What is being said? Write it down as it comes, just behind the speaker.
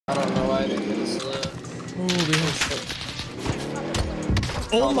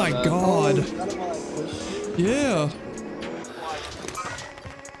Oh my god. Yeah.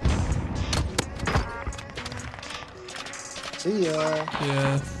 See ya.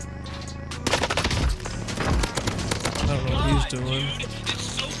 Yeah. I don't know what he's doing.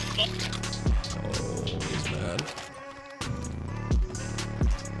 Oh, he's mad.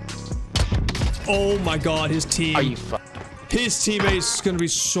 Oh my god, his team. Are you His teammate's gonna be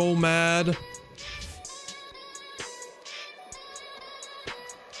so mad.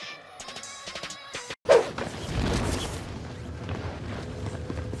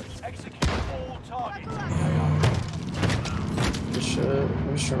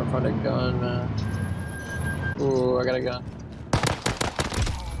 I'm just trying to find a gun, man. Ooh, I got a gun.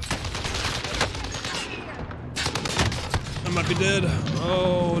 I might be dead.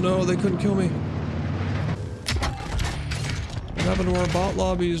 Oh no, they couldn't kill me. What happened to our bot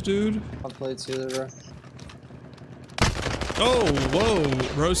lobbies, dude? I'll play too, bro. Oh, whoa,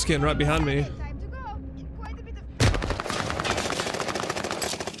 rose skin right behind me.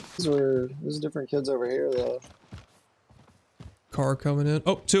 There's different kids over here, though. Car coming in.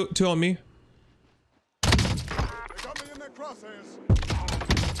 Oh, two on me.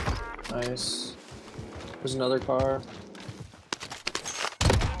 Nice. There's another car.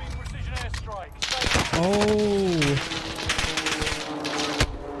 Oh.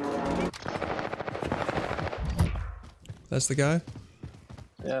 That's the guy?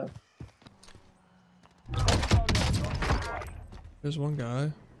 Yeah. There's one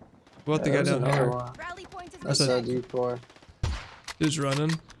guy. What about the guy there's down another here? one. That's That's a a decoy. dude's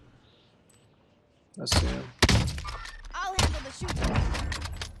running. I see him. I'll handle the shooting.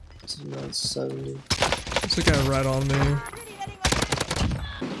 It's about 70. There's a guy right on me.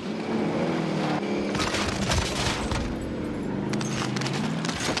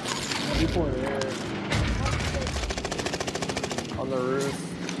 People in here. On the roof.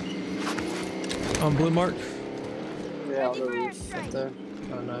 On blue mark. Yeah, on the roof up there.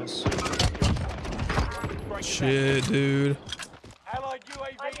 Oh, nice. Shit, dude.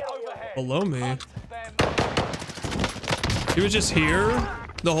 Below me. He was just here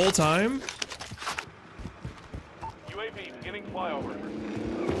the whole time? UAV beginning flyover.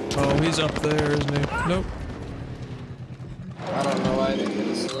 Oh, he's up there, isn't he? Nope. I don't know why I didn't get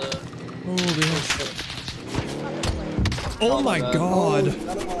his loot. Holy shit. Oh my bad. god. Oh,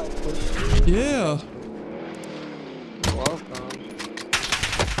 Yeah. welcome.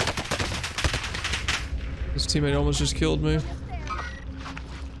 This teammate almost just killed me.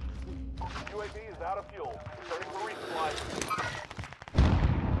 UAV is out of fuel. Starting for resupply.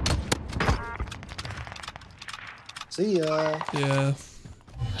 See ya. Yeah.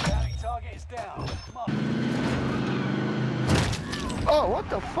 Bounty target is down. Come on. Oh, what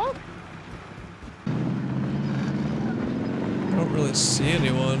the fuck? I don't really see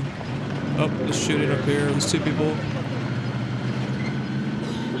anyone. Oh, there's shooting up here. There's two people.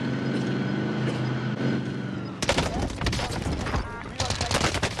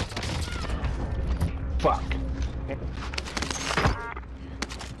 Fuck.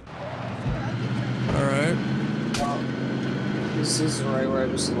 Alright. This is right where I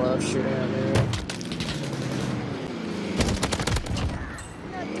just left shooting at me.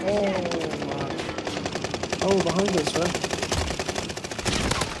 Oh my. Oh, behind us, right?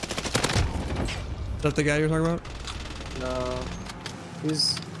 Is that the guy you're talking about? No.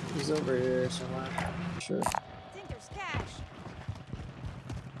 He's over here somewhere. Sure. Think there's cash.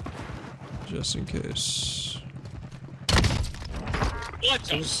 Just in case. What He's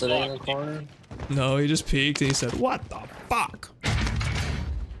just sitting in the corner. No, he just peeked and he said, "What the fuck?"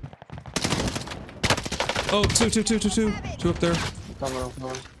 Oh, two up there. Come on.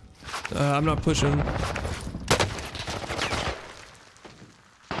 I'm not pushing.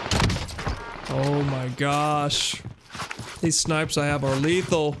 Oh my gosh. These snipes I have are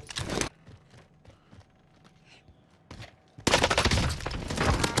lethal. I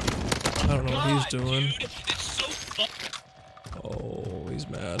don't know what he's doing. Oh, he's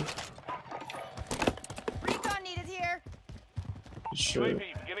mad. Recon needed here. Sure. UAV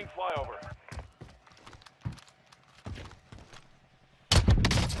beginning flyover.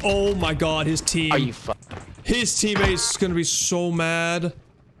 Oh my god, his team. Are you His teammate's gonna be so mad.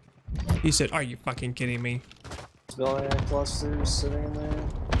 He said, "Are you fucking kidding me?" Billionaire clusters sitting in there.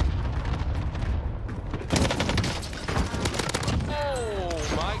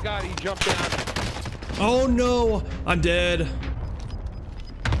 Oh my god, he jumped down. Oh no, I'm dead.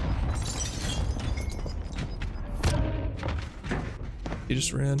 He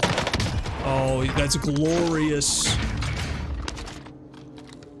just ran. Oh, that's glorious.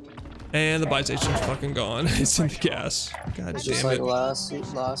 And the buy station's fucking gone. It's in the gas. God It's just damn like it.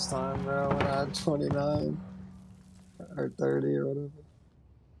 last time, bro, when I had 29 or 30 or whatever.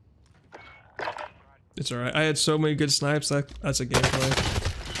 It's alright. I had so many good snipes. That's a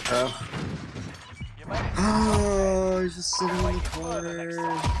gameplay. Bro. Oh, he's just sitting in the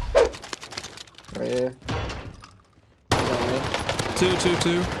corner. Right here.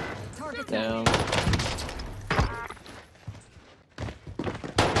 Two. Down.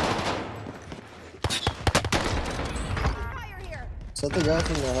 Fire here. Is that the guy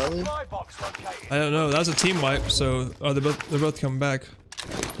from the heli? Supply box located. I don't know. That was a team wipe. So they're both coming back.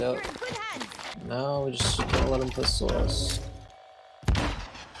 Yep. You're in good hands. No, we just can't let him pistol us.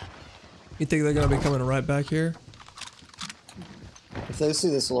 You think they're gonna be coming right back here? If they see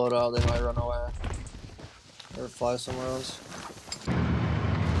this loadout, they might run away. Or fly somewhere else.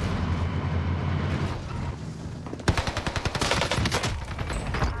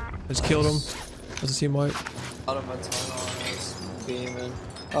 Just killed him. That's a team wipe. Out of a ton on us. Beaming.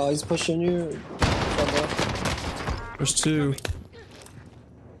 Oh, he's pushing you. From there. There's two.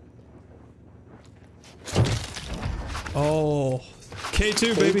 Oh,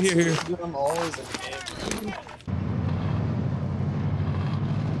 K2 baby, here. Dude, I'm always in game.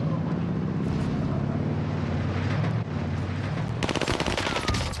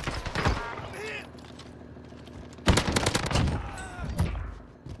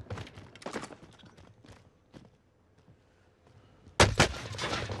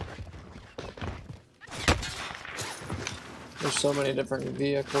 There's so many different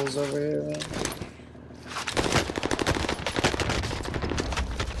vehicles over here, man.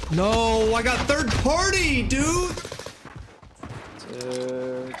 No, I got third party, dude.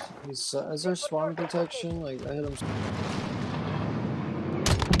 Dude, is there spawn protection? Like, I hit him.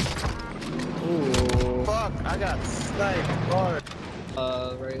 Ooh. Fuck, I got sniped hard.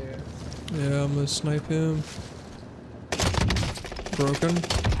 Right here. Yeah, I'm gonna snipe him. Broken.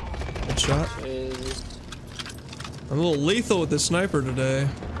 Good shot. Jesus. I'm a little lethal with this sniper today.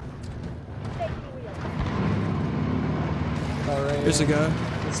 Oh, right Here's a here. guy.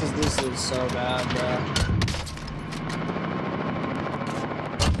 This is so bad, bro.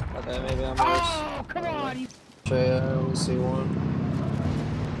 Okay, maybe I'm worse. Oh, come on. Okay, I only see one.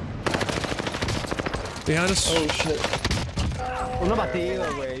 Behind us. Oh shit. Uno batido,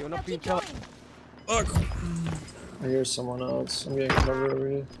 güey. Uno pinchado. Fuck. I hear someone else. I'm getting cover over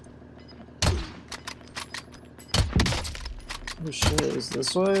here. Oh shit, is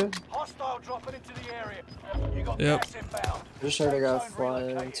this way? Hostile dropping into the area. You got Yep. gas inbound. I just heard a guy Zone fly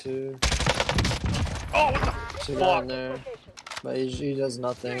relocated. into. Oh, what the There's a guy in there. But he does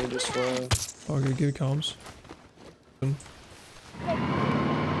nothing, he just flies. Oh, good, give me comms.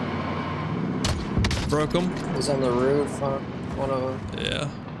 Broke him. He's on the roof, huh? One of them. Yeah.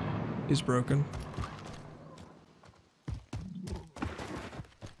 He's broken.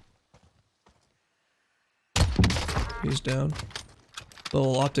 He's down.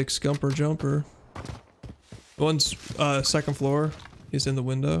 Little optic scumper jumper. One's second floor. He's in the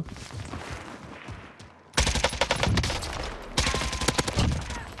window.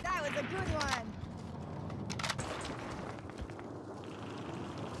 That was a good one.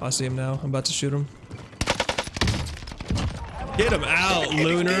 I see him now. I'm about to shoot him. Get him out,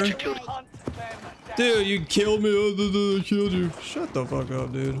 Lunar. hunt them down. Dude, you killed me. Oh, I killed you. Shut the fuck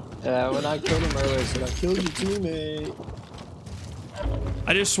up, dude. Yeah, when I killed him earlier, I said, I killed your teammate.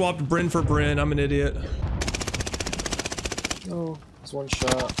 I just swapped Bryn for Bryn. I'm an idiot. Oh, it's one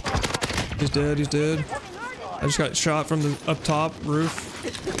shot. He's dead. He's dead. I just got shot from the up top roof.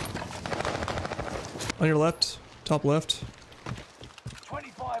 On your left. Top left.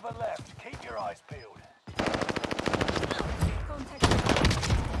 25 are left. Keep your eyes peeled.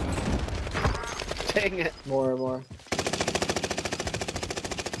 Dang it. More.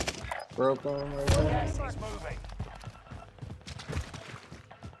 Broke him right there. Gas is moving.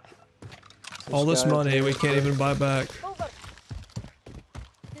 All this guy money there. we can't even buy back. Over.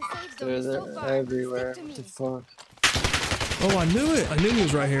 The safe zone Dude, is so they're far. everywhere. Stick What to the me. fuck? Oh, I knew it. I knew he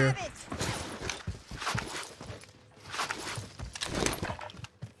was right here. Have it.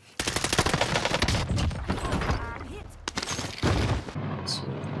 Hit. Let's see.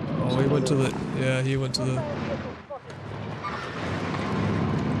 Oh, he went to the. Yeah, he went to the.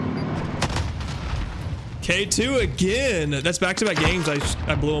 K2 again. That's back-to-back games.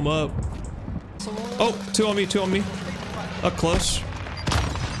 I blew him up. Oh, two on me. Up close.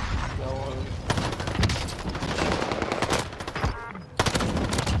 No one.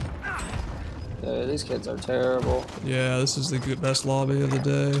 Dude, these kids are terrible. Yeah, this is the best lobby of the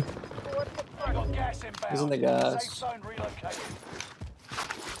day. You got gas inbound. He's in the gas. Safe zone relocated.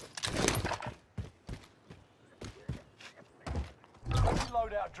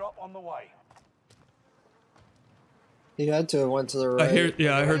 loadout drop on the way. He had to have went to the right.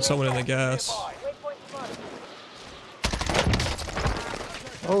 I heard someone in the gas.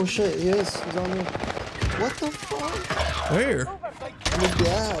 Oh shit, he is. He's on me. What the fuck? Where? The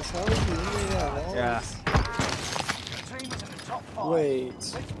gas. How is he in there? Yeah. Your team is in the top 5. Wait.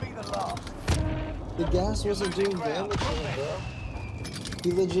 Let's be the last. The gas wasn't doing damage to him, bro.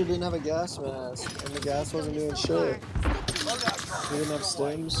 He legit didn't have a gas mask, and the gas wasn't doing shit. He didn't have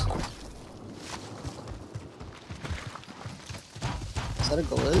stims. Is that a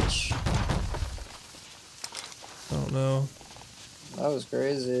glitch? I don't know. That was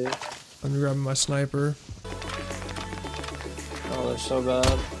crazy. I'm grabbing my sniper. Oh, they're so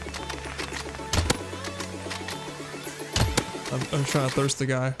bad. I'm trying to thirst the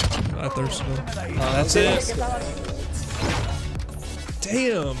guy. I thirsted him. Oh, that's it.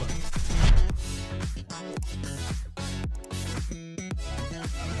 Damn.